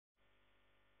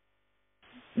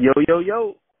Yo, yo,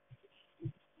 yo.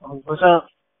 What's up?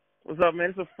 What's up, man?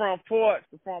 It's the Front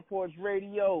Porch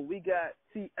Radio. We got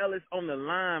T. Ellis on the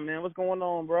line, man. What's going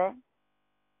on, bro?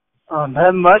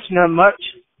 Not much, not much.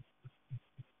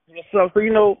 What's up?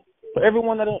 So, for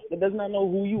everyone that does not know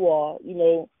who you are,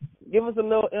 give us a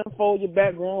little info, your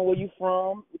background, where you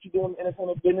from, what you doing in the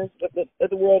entertainment business. Let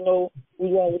the world know who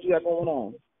you are, what you got going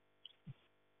on.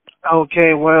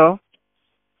 Okay, well,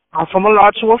 I'm from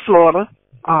Alachua, Florida.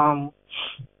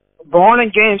 Born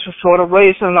in Gainesville, Florida,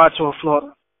 raised in Alachua,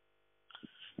 Florida.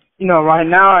 Right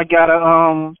now I got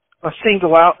a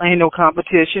single out, Ain't No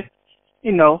Competition. I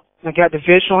got the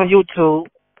visual on YouTube,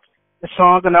 the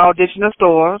song and audition in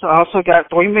stores. I also got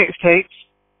 3 mixtapes.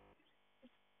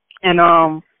 And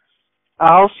I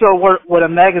also work with a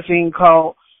magazine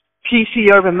called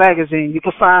PC Urban Magazine. You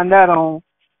can find that on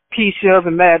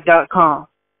PCUrbanMag.com.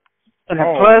 And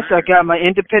plus, I got my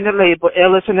independent label,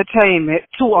 Ellis Entertainment,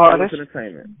 2 artists. Ellis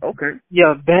Entertainment, okay.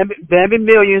 Yeah, Bambi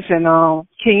Millions and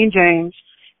King James.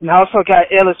 And I also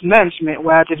got Ellis Management,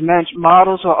 where I just manage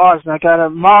models or artists. And I got a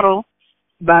model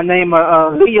by the name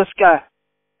of Leah Sky.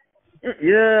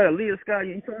 Yeah, Leah Sky.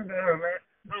 You told me about her, man.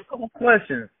 A couple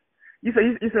questions. You said,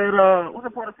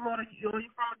 what part of Florida you from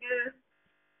again?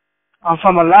 I'm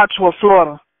from Alachua,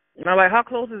 Florida. Now, how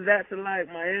close is that to,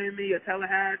 Miami or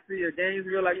Tallahassee or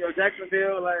Gainesville,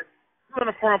 Jacksonville? You're on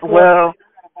the front porch. Well,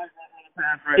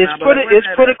 it's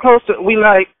pretty close to, we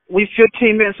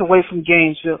 15 minutes away from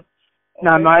Gainesville. Okay.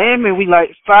 Now, Miami, we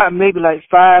 5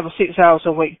 or 6 hours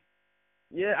away.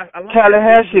 Yeah, I like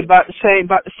Tallahassee, about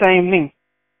the same thing.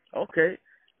 Okay.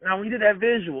 Now, when you did that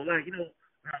visual, when I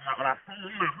saw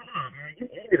man, you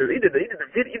did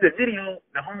the video,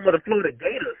 the home of the Florida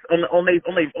Gators on their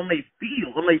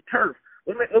field, on their turf.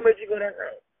 What made you go that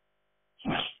route?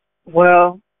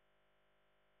 Well,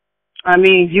 I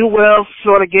mean,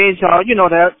 Florida Gators are,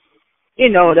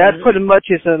 that pretty much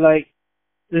is a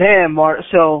landmark.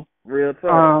 So, real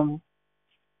talk.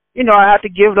 I had to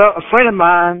give it up. A friend of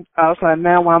mine, I was like,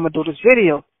 man, why am I gonna do this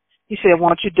video? He said, why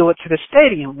don't you do it to the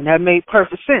stadium? And that made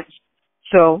perfect sense.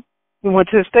 So we went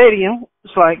to the stadium.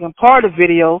 It's in part of the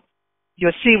video,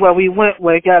 you'll see where we went,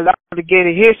 where it got a lot of the Gator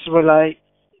history,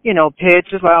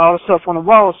 pictures, all the stuff on the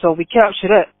wall. So we captured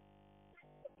that.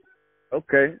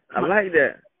 Okay, I like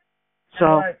that.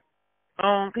 So,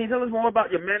 can you tell us more about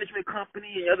your management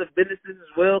company and your other businesses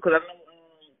as well? Because I know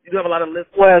you have a lot of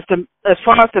listeners. Well, as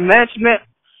far as the management,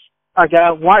 I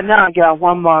got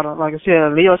one model, like I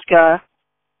said, Leo Sky,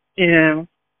 and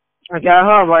I got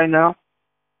her right now.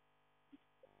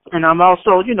 And I'm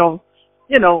also,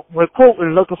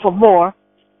 recruiting, looking for more.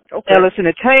 Okay. Ellis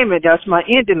Entertainment, that's my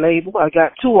indie label. I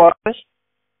got 2 artists,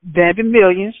 Bambi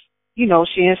Millions, she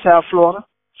in South Florida,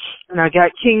 and I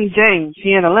got King James,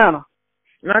 he in Atlanta.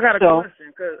 Now I got a question,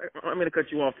 because I'm going to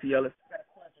cut you off, T. Ellis. I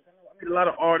meet a lot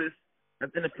of artists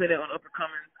that's independent and up and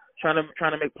coming,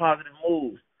 trying to make positive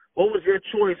moves. What was your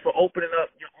choice for opening up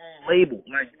your own label?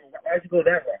 Why did you go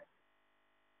that way?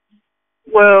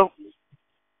 Well,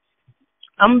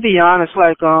 I'm gonna be honest.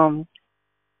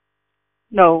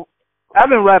 I've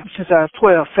been rapping since I was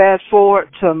 12. Fast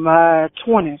forward to my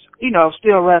 20s. I'm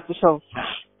still rapping. So,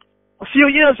 a few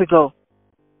years ago,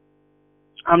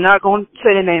 I'm not gonna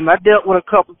say the name. I dealt with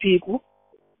a couple people.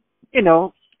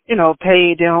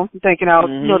 Paid them, thinking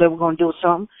they were gonna do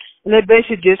something, and they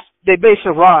basically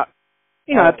robbed.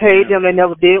 I paid them. They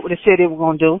never did what they said they were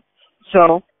gonna do.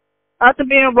 So, after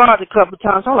being robbed a couple of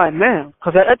times, I'm like, man,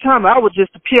 because at that time I was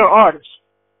just a pure artist.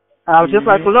 I was just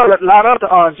like a lot of other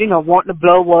artists, wanting to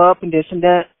blow up and this and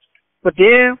that. But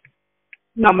then,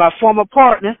 my former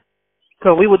partner,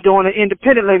 because we were doing an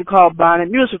independent label called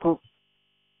Buying Musical,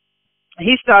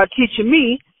 he started teaching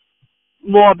me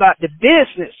more about the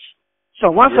business.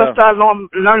 So once I started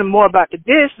learning more about the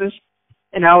business,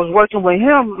 and I was working with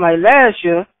him last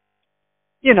year,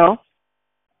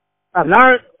 I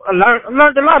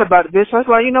learned a lot about the business. I was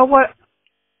like, you know what?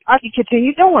 I can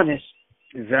continue doing this.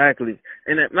 Exactly.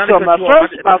 And so my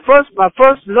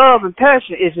first love and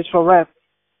passion is just for rap.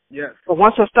 Yes. But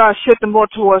once I started shifting more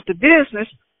towards the business,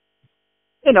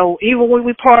 even when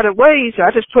we parted ways,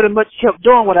 I just pretty much kept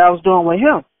doing what I was doing with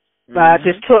him. But I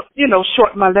just took,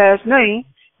 short my last name.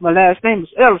 My last name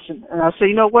is Ellison. And I said,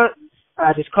 you know what?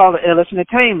 I just call it Ellis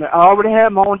Entertainment. I already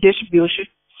had my own distribution.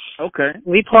 Okay.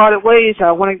 We parted ways.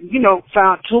 I went,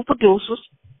 found 2 producers,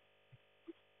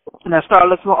 and I started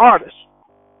looking for artists.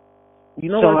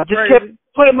 So I just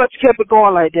pretty much kept it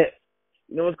going like that.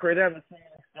 You know what's crazy? I have a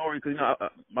similar story because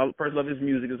my first love is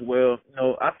music as well.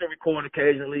 I still record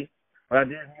occasionally, but I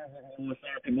did music with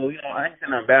certain people. I ain't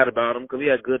saying nothing bad about them because we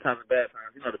had good times and bad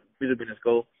times. The music business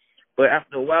go. But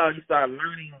after a while, you start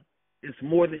learning it's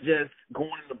more than just going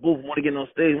in the booth, want to get on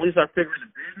stage. When you start figuring the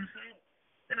business out,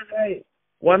 then it's like,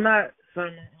 why not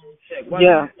sign my own check? Why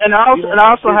yeah, not? and I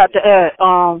also have to add,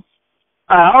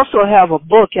 I also have a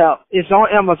book out. It's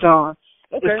on Amazon.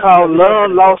 Okay. It's called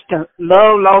Love Lost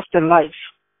in Life.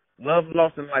 Love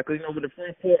Lost in Life. Cause with the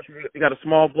Front Porch, we got a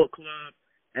small book club,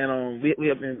 and we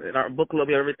have in our book club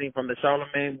we have everything from the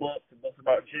Charlemagne books to books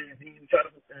about Jay-Z. We try to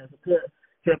support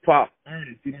hip hop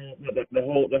artists,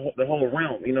 the whole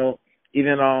realm,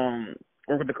 Even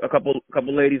work with a couple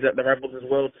ladies that write books as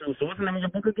well too. So what's the name of your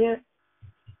book again?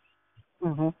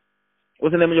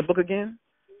 What's the name of your book again?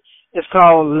 It's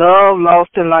called Love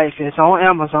Lost in Life. It's on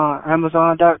Amazon,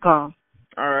 Amazon.com.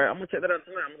 All right, I'm gonna check that out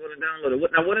tonight. I'm gonna download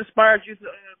it. What inspired you to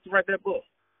write that book?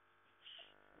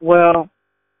 Well,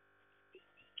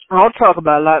 I don't talk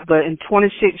about a lot, but in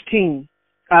 2016,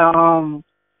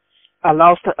 I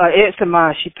lost an ex of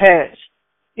mine. She passed,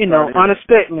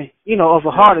 unexpectedly, of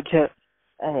a heart attack.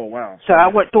 Oh, wow. So I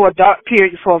went through a dark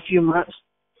period for a few months.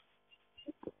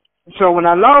 So when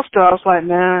I lost her, I was like,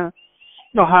 man,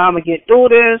 how I'm going to get through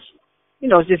this?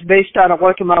 Just based on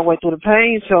working my way through the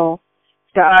pain. So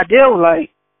the idea was like,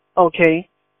 okay.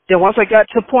 Then once I got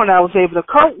to the point I was able to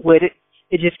cope with it,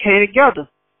 it just came together.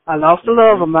 I lost the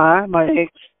love of mine, my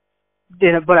ex,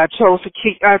 but I chose to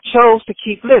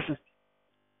keep living.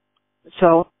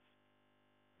 So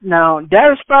now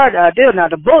that inspired the idea. Now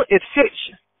the book is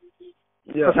fiction.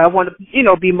 Because I want to,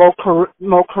 be more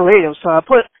creative. So I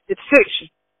put it's fiction.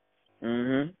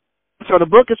 So the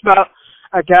book is about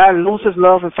a guy who loses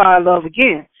love and finds love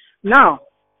again. Now,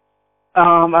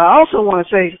 I also want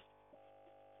to say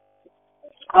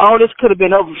all this could have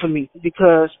been over for me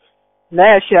because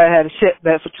last year I had a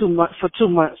setback for 2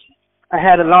 months. I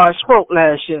had a large stroke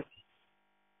last year.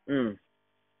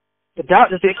 The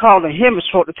doctors, they called it a hemorrhage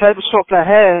stroke. The type of stroke I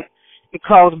had, it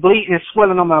caused bleeding and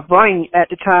swelling on my brain at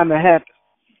the time it happened.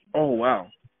 Oh, wow.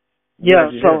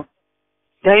 Yeah, so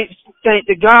thank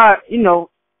the God,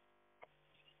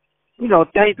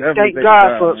 thank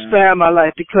God for sparing my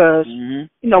life because,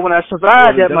 when I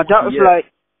survived that, my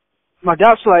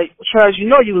doctor's like, Charles,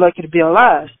 you're lucky to be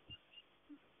alive.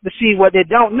 But see, what they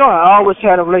don't know, I always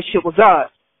had a relationship with God.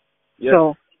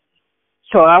 Yep.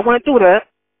 So I went through that.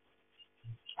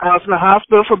 I was in the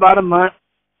hospital for about a month.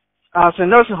 I was in a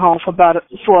nursing home for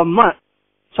a month.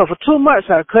 So for 2 months,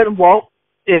 I couldn't walk.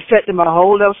 It affected my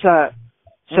whole left side.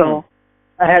 So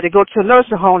I had to go to a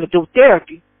nursing home to do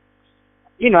therapy.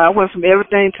 I went from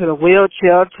everything to the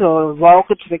wheelchair, to a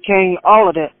walker, to the cane, all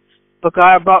of that. But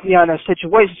God brought me out of that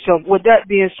situation. So with that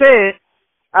being said,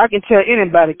 I can tell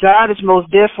anybody, God is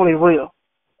most definitely real.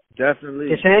 Definitely.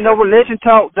 This ain't no religion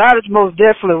talk. God is most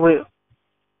definitely real.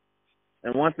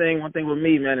 And one thing with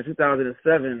me, man, in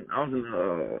 2007, I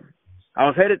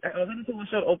was headed to a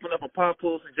show to open up a pop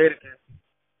pool in Jadakiss.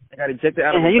 I got ejected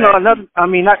out of the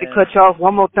not to cut you off,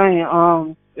 one more thing.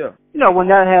 When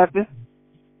that happened,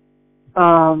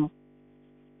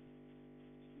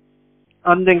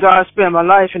 other than God spared my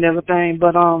life and everything,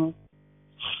 but I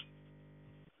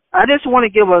just want to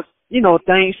give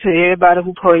thanks to everybody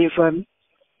who prayed for me.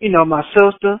 My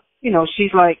sister,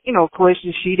 she's like,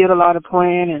 Christian, she did a lot of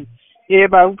praying, and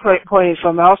everybody who prayed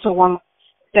for me. I also want to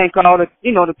thank all the,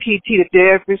 the PT, the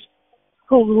therapists,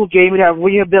 who gave me that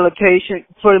rehabilitation,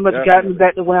 pretty much got me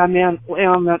back to where I am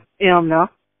now.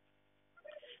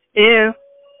 And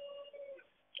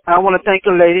I want to thank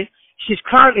a lady. She's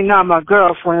currently not my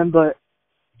girlfriend, but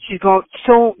she's going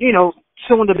to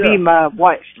soon to be my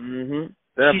wife.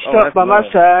 She stuck by my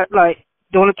side. Like,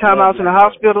 during the time I was in the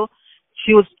hospital,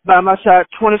 she was by my side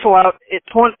 24 hours,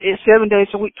 7 days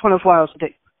a week, 24 hours a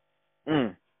day.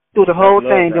 Through the whole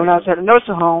thing. Then when I was at the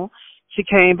nursing home, she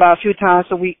came by a few times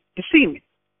a week to see me.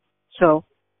 So,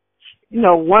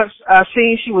 once I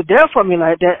seen she was there for me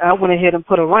like that, I went ahead and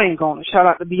put a ring on her. Shout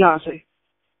out to Beyonce.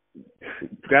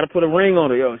 Got to put a ring on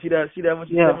her, yo. She does what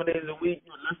you 7 days a week,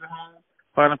 you nursing home,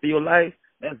 fighting for your life.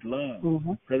 That's love.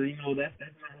 Because,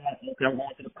 that's not like, okay, I'm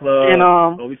going to the club.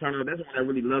 And, we turn on, that's one that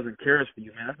really loves and cares for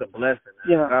you, man. That's a blessing,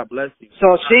 man. Yeah. God bless you.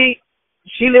 So she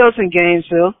lives in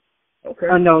Gainesville. Okay.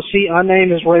 I know her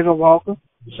name is Raven Walker.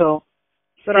 So,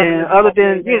 and other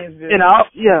than,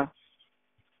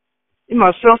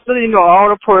 my sister, all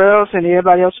the prayers and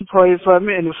everybody else who prayed for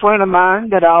me, and a friend of mine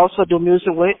that I also do music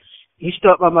with, he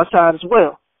stuck by my side as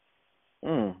well.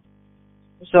 So,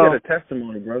 you got a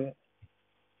testimony, brother.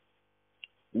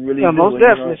 You really do. Most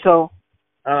definitely. So,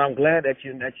 I'm glad that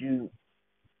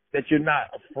you're not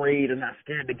afraid or not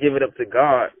scared to give it up to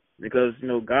God, because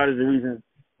God is the reason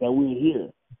that we're here.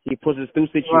 He puts us through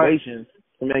situations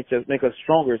to make us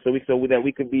stronger, so that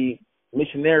we could be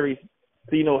missionaries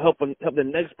to help the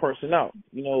next person out.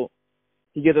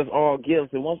 He gives us all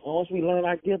gifts, and once we learn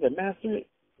our gift and master it,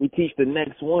 we teach the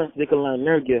next one so they can learn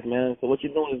their gift, man. So what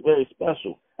you're doing is very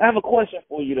special. I have a question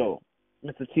for you, though,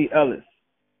 Mr. T. Ellis.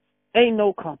 Ain't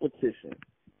no competition.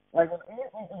 Like,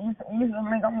 I'm looking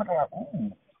like,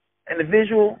 ooh. And the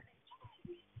visual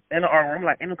and the artwork, I'm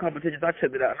like, ain't no competition. So I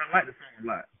checked it out, and I like the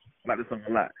song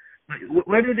a lot. Like,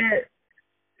 where did that,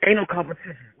 ain't no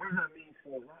competition, what does that mean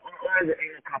for you? Why is it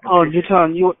ain't no competition? Oh,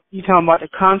 you talking about the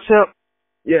concept?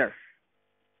 Yes.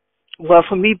 Well,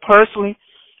 for me personally,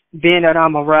 being that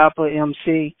I'm a rapper,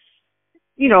 MC,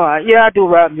 I do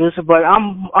rap music, but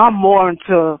I'm more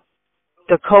into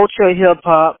the culture of hip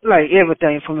hop, like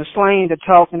everything from the slang to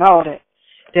talking, all that.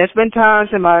 There's been times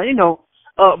in my,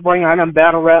 upbringing, I done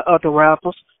battle rap other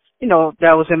rappers,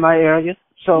 that was in my area.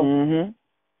 So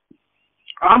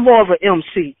I'm more of an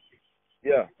MC.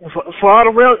 Yeah. For all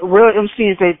the real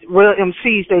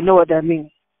MCs, they know what that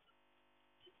means.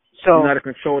 So you got to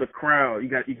control the crowd.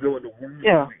 You go with the word.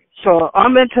 Yeah. So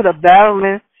I'm into the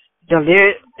battling, the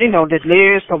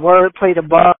lyrics, the wordplay, the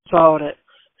bars, all that.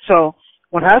 So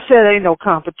when I said ain't no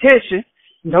competition,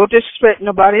 no disrespect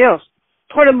nobody else.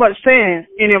 Pretty much saying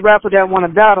any rapper that want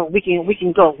to battle, we can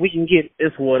go, we can get it.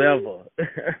 It's whatever.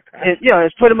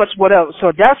 It's pretty much whatever.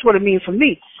 So that's what it means for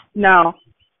me. Now,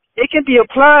 it can be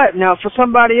applied now for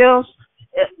somebody else.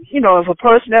 If a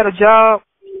person had a job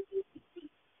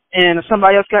and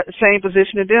somebody else got the same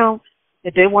position as them,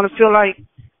 if they want to feel like,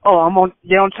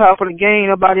 they're on top of the game,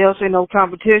 nobody else ain't no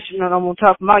competition, and I'm on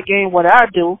top of my game, what I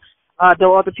do,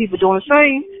 though other people doing the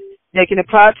same, they can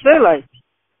apply it to their life.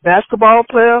 Basketball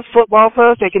players, football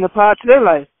players, they can apply it to their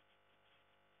life.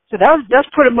 So that's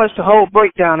pretty much the whole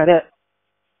breakdown of that.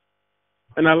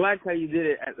 And I like how you did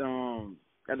it at the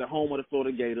home of the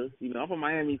Florida Gators. I'm from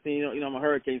Miami, I'm a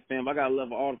Hurricanes fan, but I got love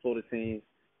for all the Florida teams.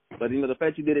 But, the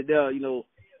fact you did it there, it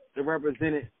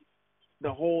represented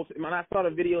the whole, when I saw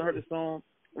the video and heard the song,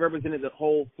 it represented the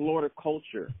whole Florida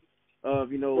culture of,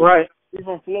 right. You're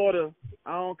from Florida,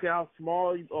 I don't care how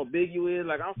small or big you is.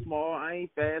 Like, I'm small, I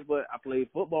ain't fast, but I played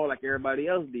football like everybody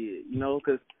else did,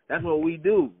 because that's what we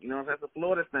do. That's a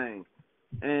Florida thing.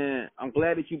 And I'm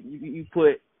glad that you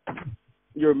put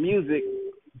your music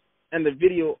and the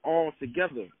video all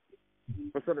together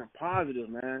for something positive,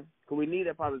 man. Because we need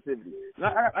that positivity.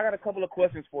 Now, I got a couple of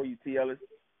questions for you, T. Ellis.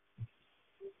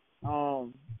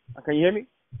 Can you hear me?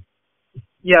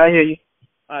 Yeah, I hear you.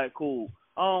 All right, cool.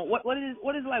 What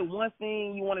is like one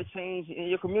thing you want to change in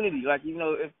your community? Like,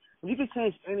 if you could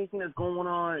change anything that's going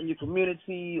on in your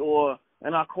community or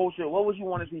in our culture, what would you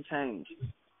want to see change?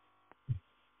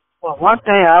 Well, one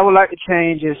thing I would like to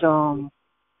change is,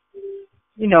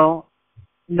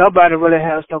 nobody really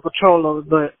has no control over it,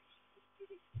 but,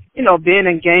 being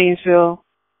in Gainesville,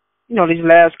 these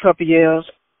last couple of years,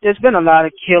 there's been a lot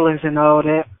of killings and all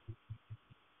that.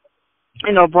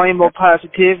 Bring more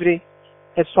positivity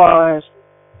as far as,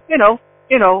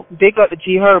 big up the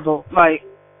G Herbo. Like,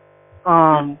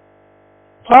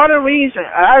 part of the reason,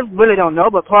 I really don't know,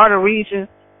 but part of the reason,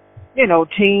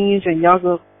 teens and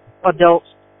younger adults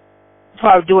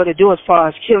probably do what they do as far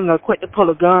as killing or quick to pull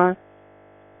a gun.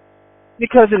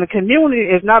 Because in the community,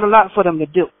 there's not a lot for them to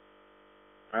do.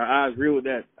 I agree with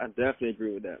that. I definitely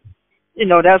agree with that.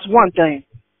 That's one thing.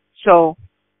 So,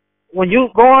 when you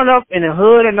growing up in the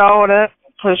hood and all that,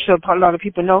 pretty sure a lot of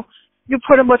people know, you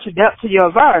pretty much adapt to your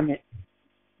environment.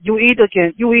 You either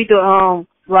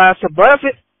rise above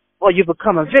it or you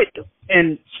become a victim.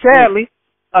 And sadly,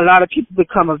 a lot of people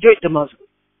become a victim of it.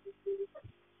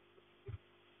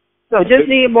 So just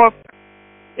need more,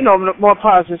 more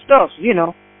positive stuff,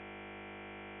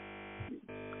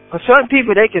 For certain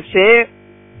people, they can say it,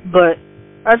 but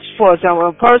that's, for example,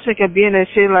 a person can be in their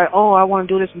city like, oh, I want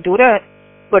to do this and do that,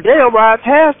 but they'll ride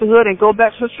past the hood and go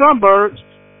back to the suburbs,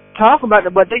 talk about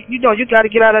it, but you got to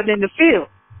get out of it in the field.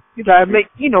 You got to make,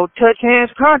 touch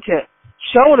hands contact.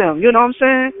 Show them, you know what I'm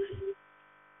saying?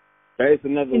 That's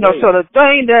another way. So the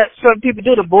thing that certain people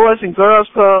do, the Boys and Girls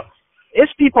Club,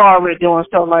 it's people already doing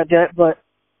stuff like that, but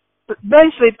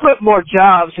basically put more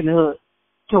jobs in the hood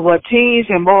to where teens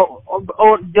and more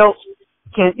old adults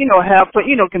can,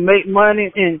 can make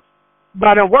money, and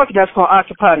by their work, that's going to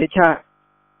occupy their time.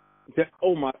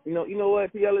 Oh my, you know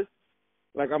what, T. Ellis?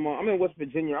 Like I'm in West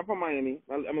Virginia. I'm from Miami.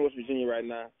 I'm in West Virginia right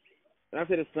now, and I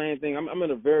say the same thing. I'm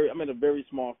in a very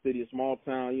small city, a small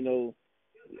town.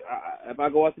 If I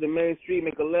go out to the main street,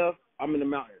 make a left, I'm in the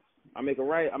mountains. I make a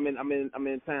right, I'm in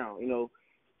town.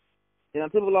 And I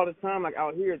tell people all the time, like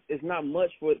out here, it's not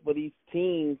much for these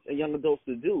teens and young adults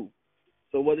to do.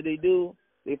 So what do?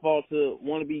 They fall to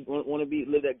want to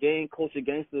live that gang culture,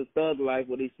 gangster thug life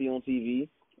what they see on TV,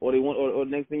 or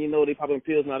next thing you know, they popping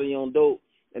pills, not in your own dope,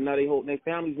 and now their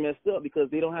family's messed up because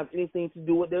they don't have anything to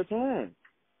do with their time.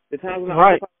 The time's not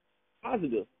right.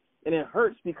 positive, and it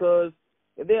hurts because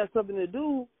if they have something to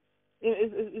do,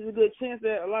 it's a good chance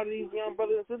that a lot of these young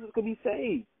brothers and sisters could be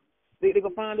saved. They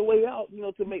can find a way out,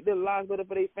 to make their lives better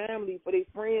for their family, for their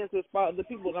friends, to inspire other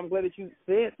people. And I'm glad that you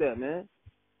said that, man.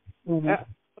 Mm-hmm. I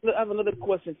have another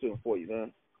question for you,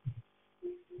 man.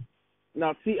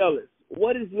 Now, T. Ellis,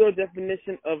 what is your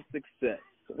definition of success?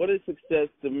 What is success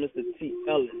to Mr. T.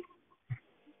 Ellis?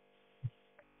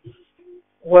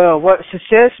 Well, what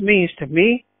success means to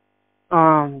me,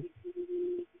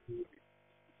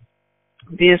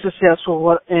 being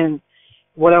successful in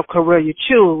whatever career you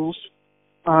choose,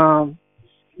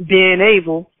 being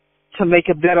able to make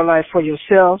a better life for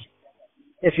yourself.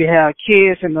 If you have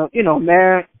kids and,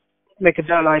 married, make a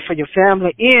better life for your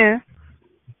family and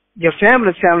your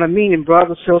family, meaning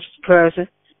brothers, sisters, cousins,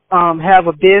 have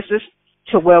a business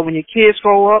to where when your kids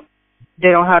grow up, they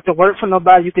don't have to work for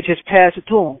nobody. You could just pass it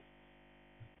to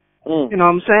them. You know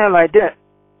what I'm saying? Like that.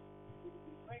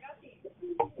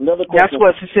 That's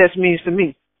what success means to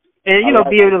me. And,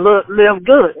 be able to live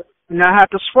good and not have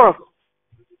to struggle.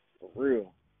 For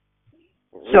real.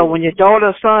 So when your daughter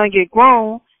or son get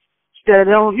grown, instead of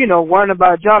them, worrying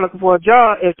about a job, looking for a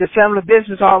job, if the family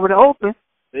business is already open,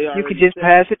 you could just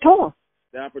pass it to them.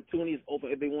 The opportunity is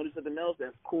open. If they want to do something else,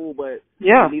 that's cool, but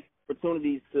yeah, they need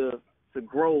opportunities to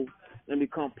grow and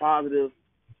become positive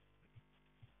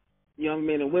young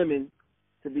men and women,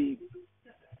 to be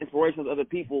inspirational to other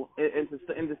people, and to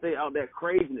stay out that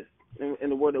craziness in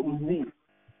the world that we see.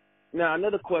 Now,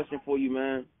 another question for you,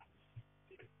 man.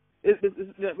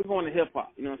 We're going to hip hop.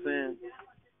 You know what I'm saying?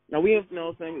 Now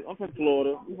I'm from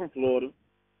Florida. We're from Florida.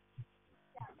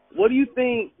 What do you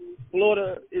think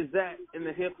Florida is at in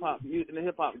the hip hop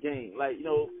game? Like,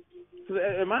 cause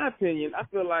in my opinion, I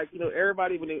feel like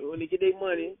everybody when they get their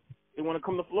money, they want to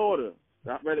come to Florida.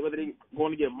 Whether they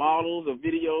going to get models or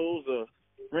videos or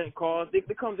rent cars, they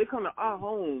come to our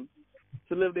home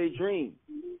to live their dream.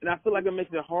 And I feel like it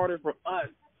makes it harder for us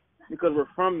because we're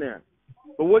from there.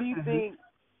 But what do you think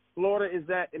Florida is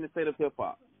at in the state of hip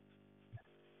hop?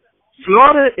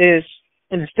 Florida is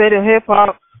in the state of hip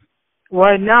hop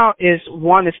right now is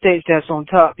one of the states that's on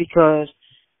top because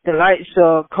the likes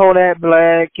of Kodak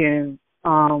Black and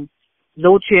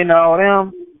Lucci and all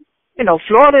them.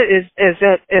 Florida is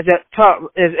at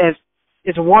top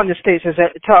is one of the states that's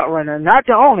at the top right now. Not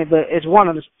the only, but it's one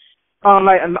of the.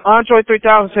 Like Andre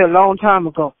 3000 said a long time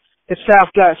ago, the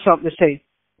South got something to say,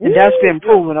 and that's been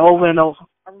proven over and over.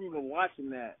 I remember watching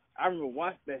that. I remember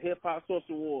watching the Hip Hop Source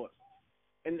Awards,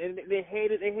 and they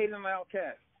hated him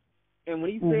Outkast. And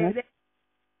when he said that,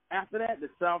 after that, the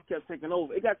South kept taking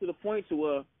over. It got to the point to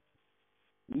where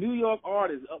New York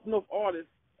artists, up north artists,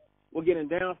 were getting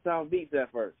down south beats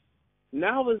at first.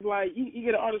 Now it's like you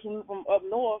get an artist from up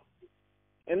north,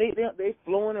 and they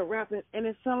flowing and rapping, and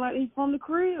it sounds like he's from the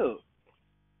crib.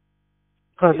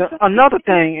 Because another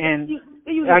thing, and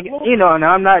and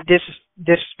I'm not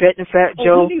disrespecting Fat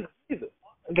Joe.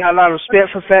 Got a lot of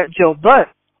respect for Fat Joe, but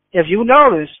if you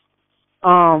notice,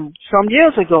 some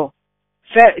years ago,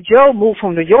 Fat Joe moved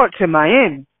from New York to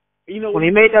Miami. When he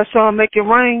made that song "Make It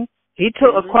Rain," he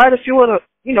took quite a few of the,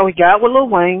 he got with Lil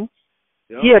Wayne.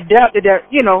 Yep. He adapted that,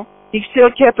 he still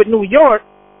kept it New York,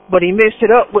 but he mixed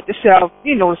it up with the South,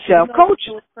 the South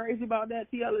culture. What's crazy about that,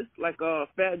 T. Ellis? Like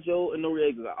Fat Joe and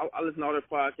Noriega. I listen to all their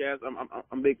podcasts.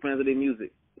 I'm big fans of their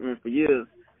music for years,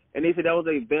 and they said that was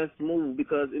their best move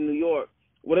because in New York,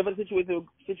 whatever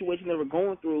situation they were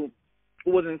going through,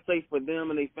 it wasn't safe for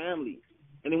them and their family.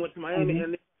 And they went to Miami,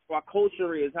 and our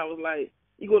culture is how it's like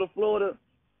you go to Florida,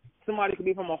 somebody could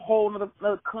be from a whole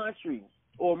another country,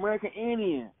 or American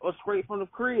Indian, or straight from the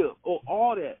crib, or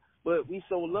all that. But we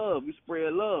show love, we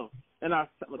spread love, and our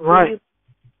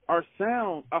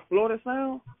sound, our Florida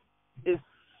sound, is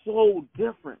so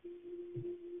different.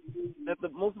 That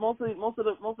most of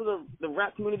the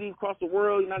rap community across the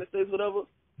world, United States, whatever,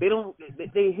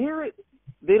 they hear it,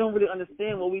 they don't really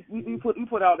understand what we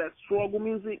put out that struggle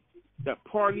music, that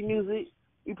party music,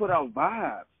 we put out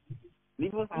vibes.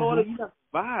 Even in Florida, you got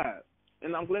vibes.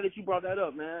 And I'm glad that you brought that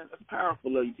up, man. That's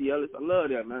powerful of you, T. Ellis. I love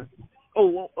that, man.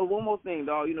 Oh, one more thing,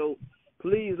 dog.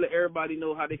 Please let everybody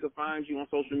know how they can find you on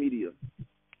social media.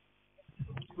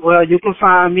 Well, you can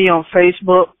find me on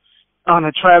Facebook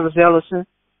under Travis Ellison,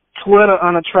 Twitter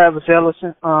under Travis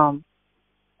Ellison. I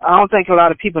don't think a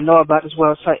lot of people know about this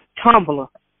website. Tumblr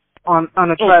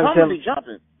under Travis Ellison.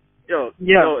 Jumping. Yo,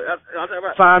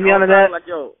 find me under that. Like,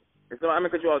 if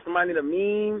somebody need a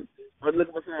meme or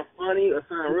looking for something funny or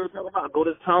something real to talk about, go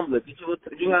to Tumblr.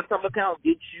 If you got a Tumblr account,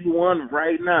 get you one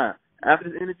right now. After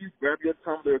this interview, grab your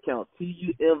Tumblr account,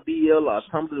 TUMBL or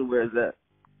Tumblr. Where is that?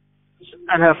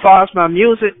 And as far as my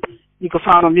music, you can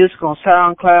find my music on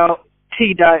SoundCloud,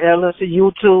 T.Ellis,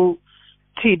 YouTube,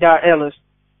 T.Ellis.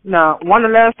 Now, one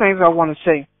of the last things I want to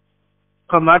say,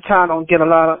 because my time don't get a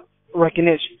lot of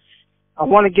recognition, I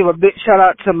want to give a big shout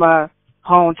out to my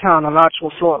hometown,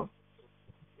 Alachua, Florida.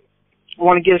 I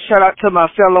want to give a shout out to my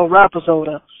fellow rappers over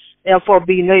there, FOB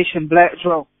Nation, Black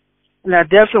Dro. And I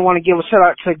definitely want to give a shout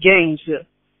out to Gainesville,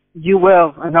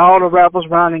 UL, and all the rappers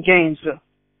around in Gainesville.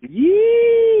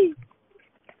 Yee!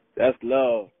 That's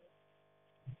love.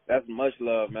 That's much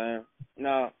love, man.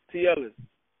 Now, T. Ellis,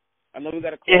 I know we got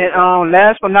to close. And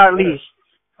last but not least,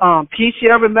 PC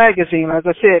Urban Magazine, like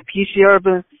I said,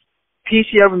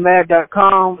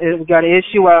 PCUrbanMag.com. We got an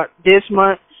issue out this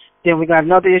month. Then we got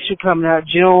another issue coming out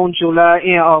June, July,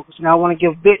 and August. And I want to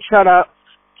give a big shout out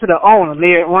to the owner,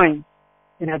 Lyric Wayne.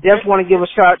 And I definitely want to give a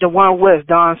shout out to One West,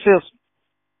 Don Simpson.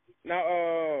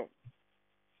 Now,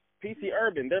 PC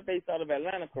Urban, they're based out of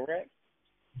Atlanta, correct?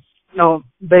 No,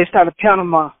 based out of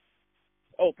Panama.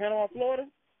 Oh, Panama, Florida?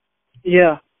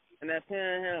 Yeah. And that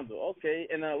Panhandle. Okay.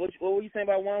 And what were you saying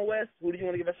about One West? Who did you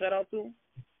want to give a shout out to?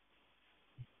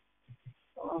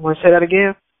 Want to say that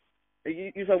again?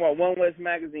 You talking about One West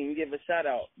Magazine. You give a shout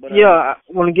out. But, yeah, I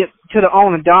want to get to the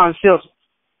owner, Don Simpson.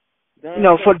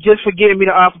 For giving me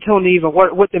the opportunity to even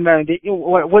work with the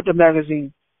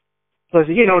magazine. Because,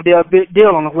 they're a big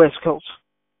deal on the West Coast.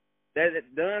 That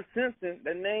Don Simpson,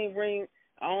 that name ring,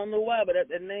 I don't know why, but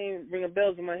that name ringing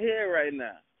bells in my head right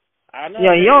now. I know.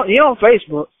 Yeah, you're on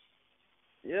Facebook.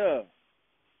 Yeah.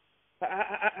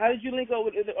 How did you link up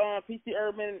with PC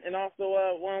Urban and also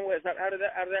One West? How did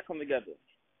that come together?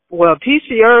 Well,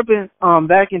 PC Urban,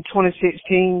 back in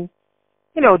 2016,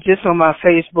 just on my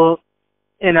Facebook,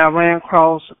 and I ran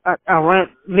across,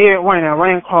 Lyric Wayne, I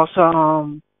ran across,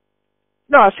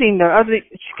 I seen the other,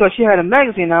 because she had a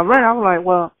magazine, I was like,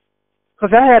 well,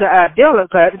 because I had an idea,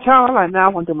 because at the time, I was like, I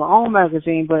want to do my own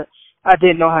magazine, but I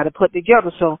didn't know how to put it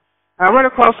together, so I ran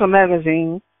across a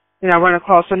magazine, and I ran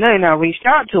across her name, and I reached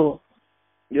out to her.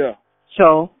 Yeah.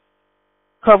 So,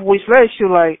 a couple weeks later, she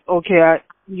was like, okay,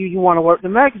 you want to work the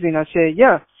magazine? I said,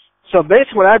 yeah. So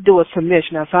basically what I do is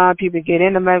submission. I find people to get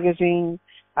in the magazine.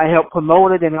 I help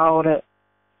promote it and all that.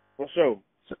 For sure.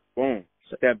 Boom.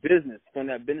 That business, putting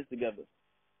that business together.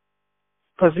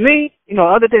 Because me,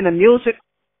 other than the music,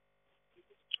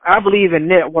 I believe in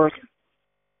networking.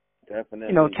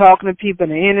 Definitely. Talking to people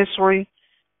in the industry.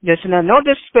 No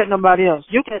disrespect nobody else.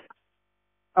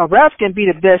 A rap can be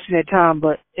the best in their time,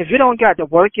 but if you don't got the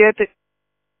work ethic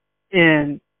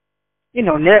and,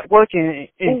 network and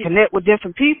connect with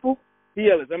different people,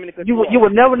 you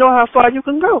would never know how far you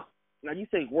can go. Now, you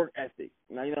say work ethic.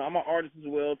 Now, I'm an artist as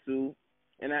well, too,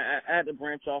 and I had to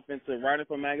branch off into writing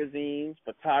for magazines,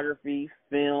 photography,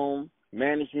 film,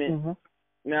 management. Mm-hmm.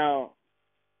 Now,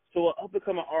 so an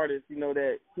up-and-coming artist,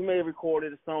 that he may have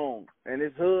recorded a song, and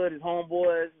his hood, his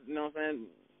homeboys,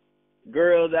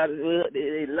 girls out of the hood,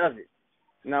 they love it.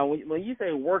 Now, when you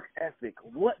say work ethic,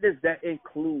 what does that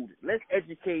include? Let's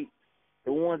educate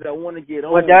the ones that want to get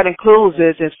on. What that includes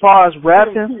is, as far as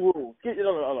rapping,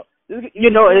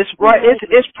 it's right.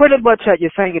 It's pretty much at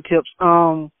your fingertips.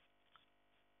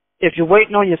 If you're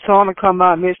waiting on your song to come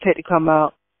out, mixtape to come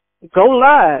out, go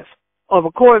live or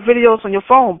record videos on your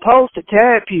phone, post it,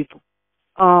 tag people,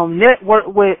 network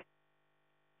with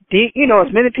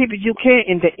as many people you can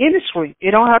in the industry.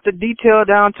 It don't have to detail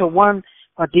down to one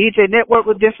a DJ. Network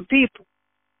with different people,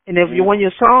 and if when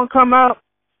your song come out,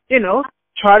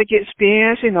 try to get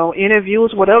spins,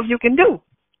 interviews, whatever you can do.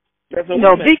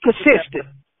 Be consistent.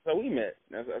 So we met.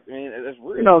 That's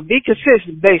real. Be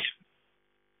consistent, basically.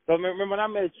 So remember when I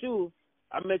met you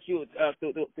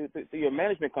through your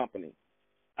management company.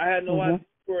 I had no idea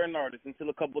you were an artist until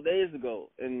a couple of days ago,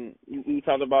 and we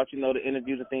talked about the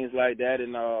interviews and things like that,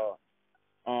 and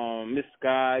Miss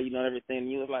Sky, and everything.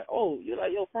 And you was like, oh, you're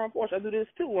like, yo, Front Porch, I do this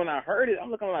too. When I heard it, I'm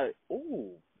looking like,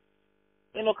 ooh,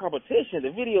 ain't no competition.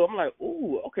 The video, I'm like,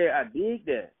 ooh, okay, I dig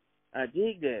that. And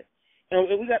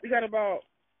we got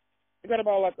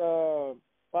about like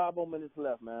 5 more minutes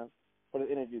left, man, for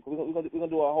the interview. We're gonna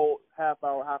do a whole half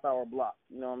hour block.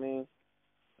 You know what I mean?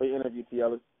 For your interview, T.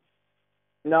 Ellis.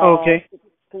 Now, okay.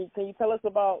 Can you tell us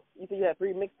about? You said you had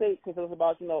 3 mixtapes. Can you tell us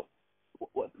about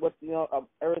what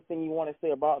everything you want to say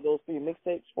about those 3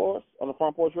 mixtapes for us on the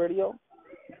Front Porch Radio?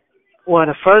 Well,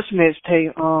 the first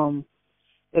mixtape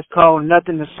is called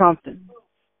Nothing to Something.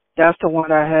 That's the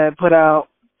one I had put out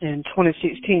in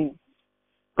 2016.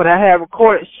 But I had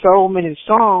recorded so many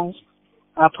songs,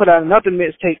 I put out another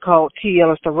mixtape called T.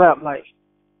 Ellis the Rap Life.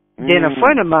 Then a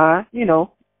friend of mine,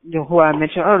 who I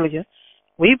mentioned earlier,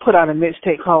 we put out a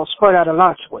mixtape called Spread Out a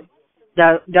Lottery.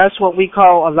 That's what we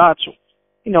call a lottery.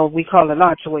 You know, we call it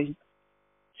lottery.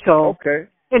 So, okay.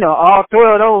 You know, all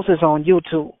three of those is on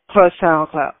YouTube plus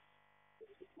SoundCloud.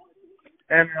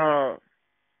 And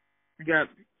you got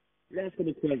last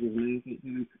couple of questions, man. Oh,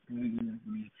 you have time.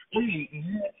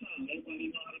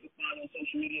 Everybody know how to find on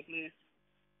social media, please.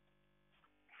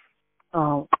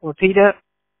 Repeat that.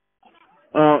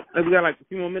 We got like a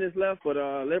few more minutes left, but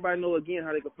let everybody know again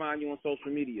how they can find you on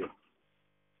social media.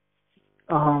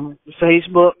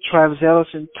 Facebook, Travis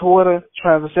Ellison, Twitter,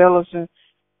 Travis Ellison,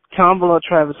 Tumblr,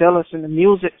 Travis Ellison, the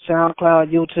music, SoundCloud,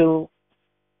 YouTube,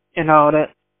 and all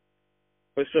that.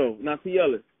 For sure. Now, T.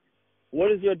 Ellis,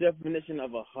 what is your definition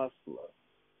of a hustler?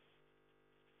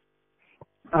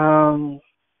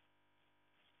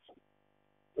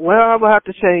 Well, I would have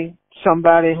to say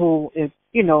somebody who is,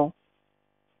 you know,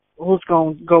 who's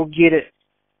going to go get it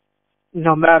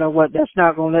no matter what. That's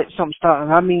not going to let something stop.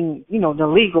 I mean, you know, the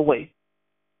legal way.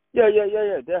 Yeah,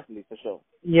 definitely, for sure.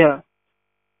 Yeah.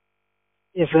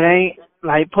 If it ain't,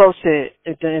 like Poe said,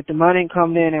 if the money ain't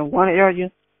coming in one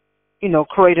area, you know,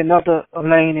 create another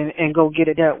lane and go get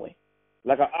it that way.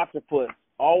 Like an octopus,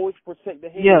 always protect the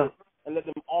head and let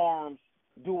them arms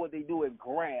do what they do and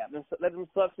grab. And let them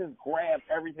suctions grab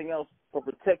everything else, but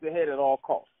protect the head at all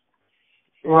costs.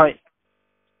 Right.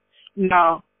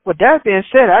 Now, with that being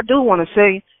said, I do want to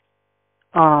say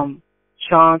Sean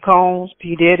Combs,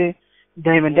 P. Diddy,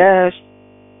 Damon Dash,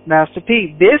 Master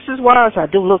P. Business-wise, I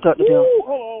do look up to them.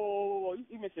 Oh,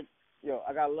 you mentioned,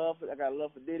 I got love for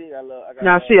Diddy. A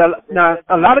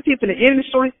lot of people in the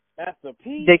industry, Master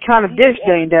P, they kind of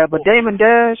disdain that, but Damon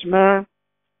Dash, man.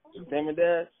 Damon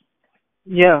Dash?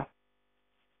 Yeah.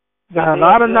 Got a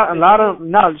lot of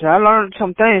knowledge. I learned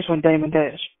some things from Damon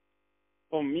Dash.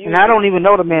 And I don't even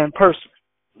know the man in person.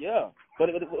 Yeah. But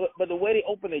the way they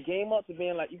open the game up to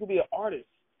being like, you could be an artist.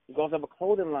 You can also have a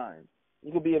clothing line.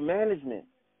 You could be a management.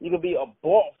 You could be a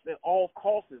boss at all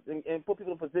costs and put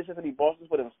people in positions to be bosses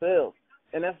for themselves.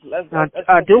 And that's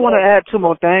I do want to add two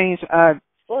more things. I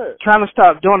kind of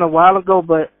stopped doing a while ago,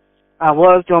 but I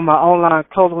was doing my online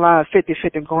clothing line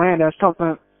 50/50 grand. That's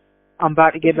something I'm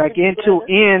about to get back into.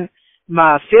 And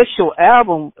my official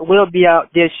album will be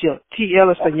out this year. T.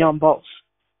 Ellis, the Young Boss.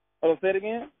 Oh, say it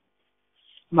again?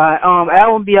 My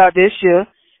album be out this year.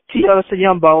 T. Ellis, the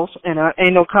Young Boss, and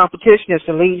Ain't No Competition. It's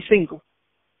the lead single.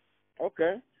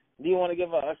 Okay. Do you want to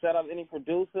give a shout out to any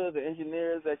producers or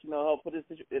engineers that help put this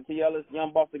T. Ellis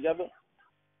Young Boss together?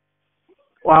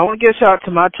 Well, I want to give a shout out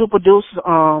to my two producers,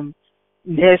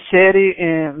 Ned Shetty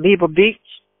and Libra Beach.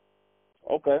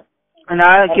 Okay. And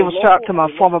I give a shout out to my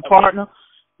former partner,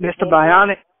 Mr.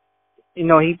 Bionic. You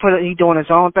know, he doing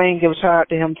his own thing. Give a shout out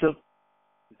to him too.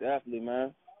 Definitely,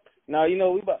 man. Now, we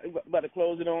about to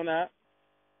close it on that.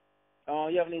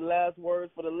 You have any last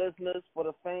words for the listeners, for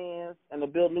the fans, and to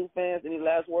build new fans? Any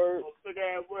last words?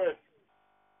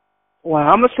 Well,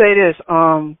 I'm going to say this.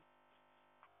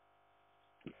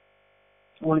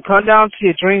 When it comes down to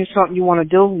your dreams, something you want to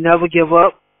do, never give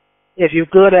up. If you're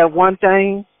good at one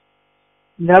thing,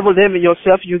 never limit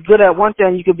yourself. If you're good at one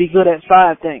thing, you could be good at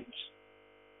 5 things.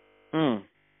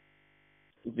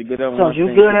 If you're good at one thing, you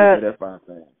could be good at 5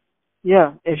 things.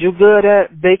 Yeah, if you're good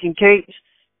at baking cakes,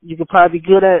 you could probably be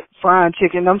good at frying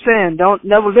chicken. I'm saying,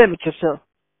 never limit yourself.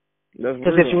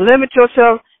 Because if you limit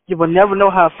yourself, you will never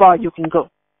know how far you can go.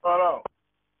 I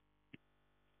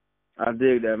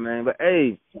dig that, man. But,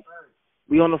 hey,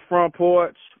 we on the front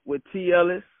porch with T.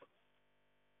 Ellis,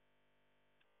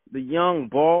 the Young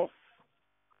Boss.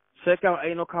 Check out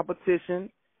Ain't No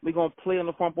Competition. We're going to play on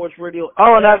the front porch radio.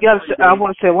 Oh, and I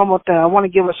want to say one more thing. I want to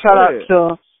give a shout out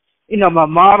to, my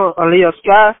model, Aaliyah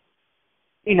Sky.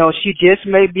 She just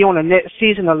may be on the next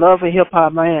season of Love and Hip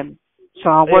Hop Miami. So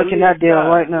I'm working that deal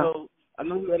right now. I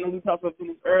know we talked about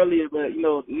this earlier, but,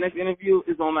 the next interview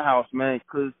is on the house, man,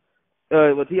 because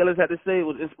what T. Ellis had to say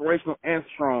was inspirational and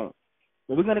strong.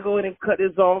 So we're going to go ahead and cut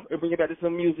this off and bring it back to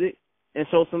some music and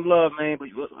show some love, man. But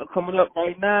coming up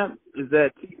right now is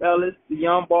that T. Ellis, the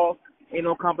Young Boss, Ain't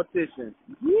No Competition.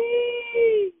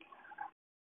 Yee!